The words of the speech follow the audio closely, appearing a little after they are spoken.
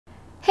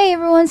Hey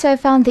everyone, so I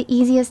found the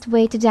easiest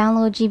way to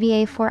download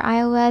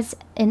GBA4iOS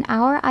in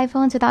our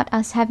iPhones without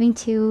us having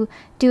to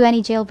do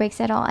any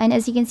jailbreaks at all. And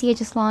as you can see, I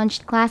just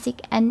launched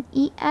Classic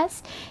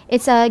NES.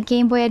 It's a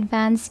Game Boy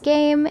Advance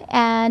game,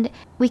 and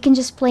we can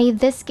just play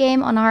this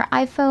game on our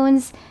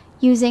iPhones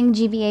using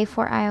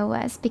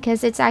GBA4iOS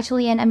because it's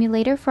actually an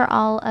emulator for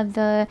all of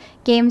the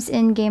games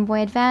in Game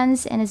Boy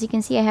Advance. And as you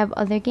can see, I have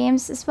other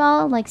games as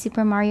well, like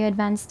Super Mario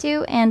Advance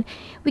 2, and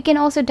we can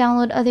also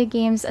download other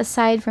games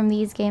aside from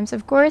these games,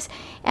 of course,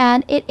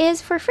 and it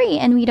is for free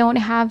and we don't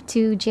have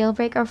to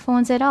jailbreak our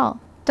phones at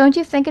all. Don't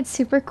you think it's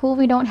super cool?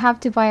 We don't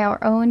have to buy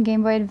our own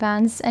Game Boy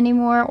Advance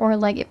anymore, or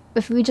like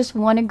if we just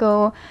want to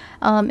go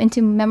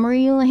into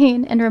memory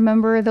lane and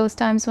remember those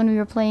times when we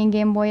were playing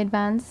Game Boy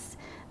Advance,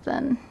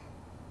 then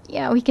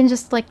yeah, we can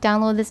just like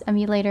download this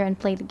emulator and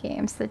play the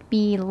games that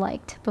we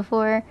liked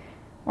before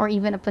or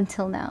even up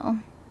until now.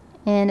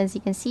 And as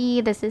you can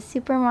see, this is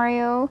Super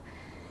Mario,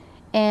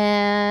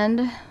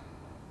 and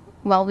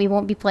well, we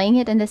won't be playing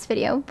it in this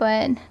video,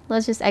 but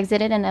let's just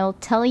exit it and I'll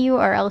tell you,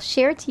 or I'll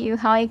share to you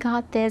how I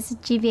got this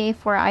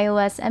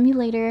GBA4iOS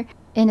emulator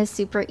in a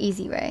super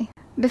easy way.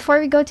 Before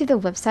we go to the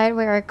website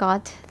where I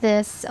got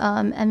this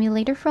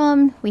emulator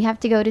from, we have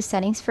to go to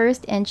settings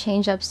first and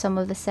change up some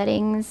of the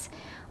settings,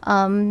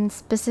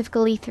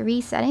 specifically 3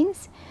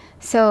 settings.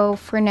 So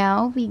for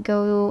now, we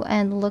go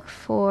and look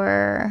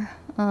for,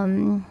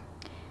 let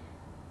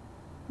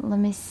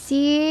me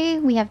see,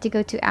 we have to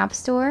go to App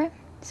Store.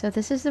 So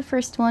this is the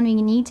first one.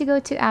 We need to go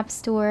to App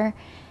Store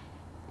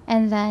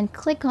and then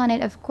click on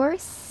it, of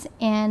course,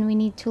 and we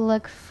need to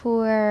look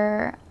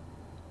for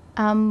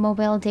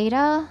mobile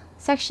data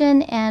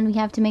section, and we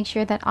have to make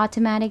sure that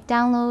automatic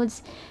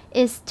downloads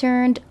is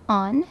turned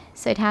on.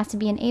 So it has to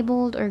be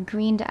enabled or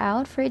greened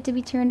out for it to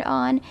be turned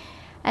on.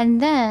 And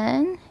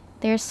then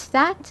there's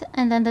that,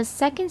 and then the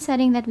second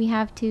setting that we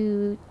have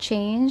to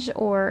change,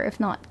 or if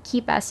not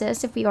keep as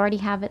is if we already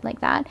have it like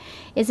that,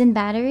 is in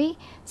battery.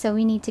 So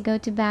we need to go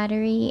to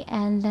battery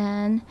and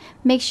then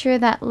make sure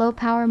that low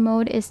power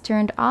mode is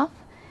turned off,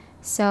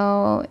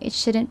 so it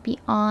shouldn't be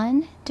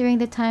on during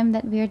the time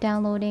that we're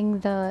downloading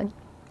the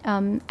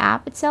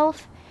app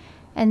itself.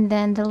 And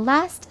then the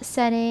last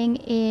setting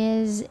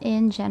is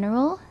in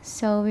general,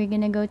 so we're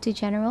gonna go to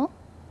general,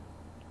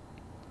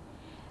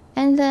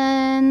 and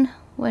then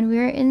when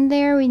we're in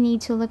there, we need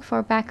to look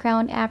for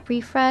background app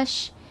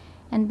refresh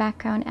and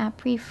background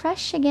app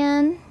refresh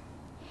again.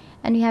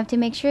 And we have to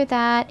make sure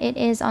that it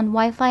is on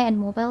Wi-Fi and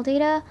mobile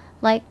data,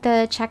 like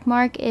the check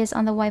mark is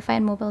on the Wi-Fi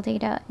and mobile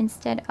data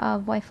instead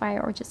of Wi-Fi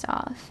or just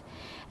off.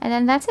 And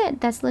then that's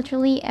it. That's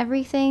literally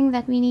everything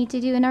that we need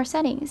to do in our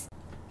settings.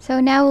 So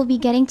now we'll be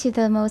getting to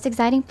the most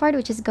exciting part,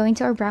 which is going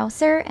to our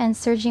browser and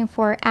searching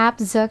for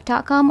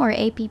appzuck.com or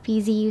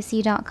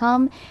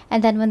appzuc.com.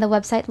 And then when the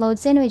website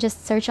loads in, we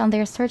just search on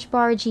their search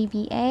bar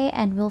GBA,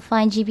 and we'll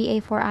find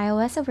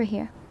GBA4iOS over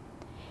here.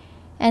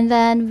 And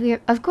then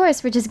of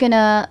course, we're just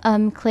gonna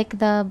click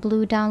the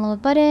blue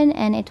download button,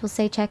 and it will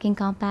say checking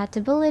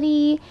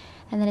compatibility,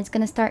 and then it's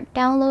gonna start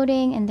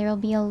downloading, and there will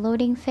be a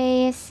loading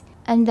phase.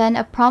 And then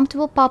a prompt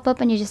will pop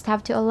up and you just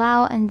have to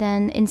allow and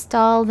then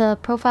install the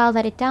profile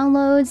that it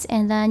downloads,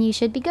 and then you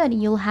should be good.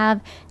 You'll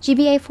have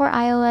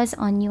GBA4iOS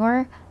on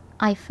your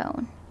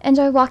iPhone.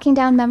 Enjoy walking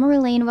down memory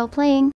lane while playing.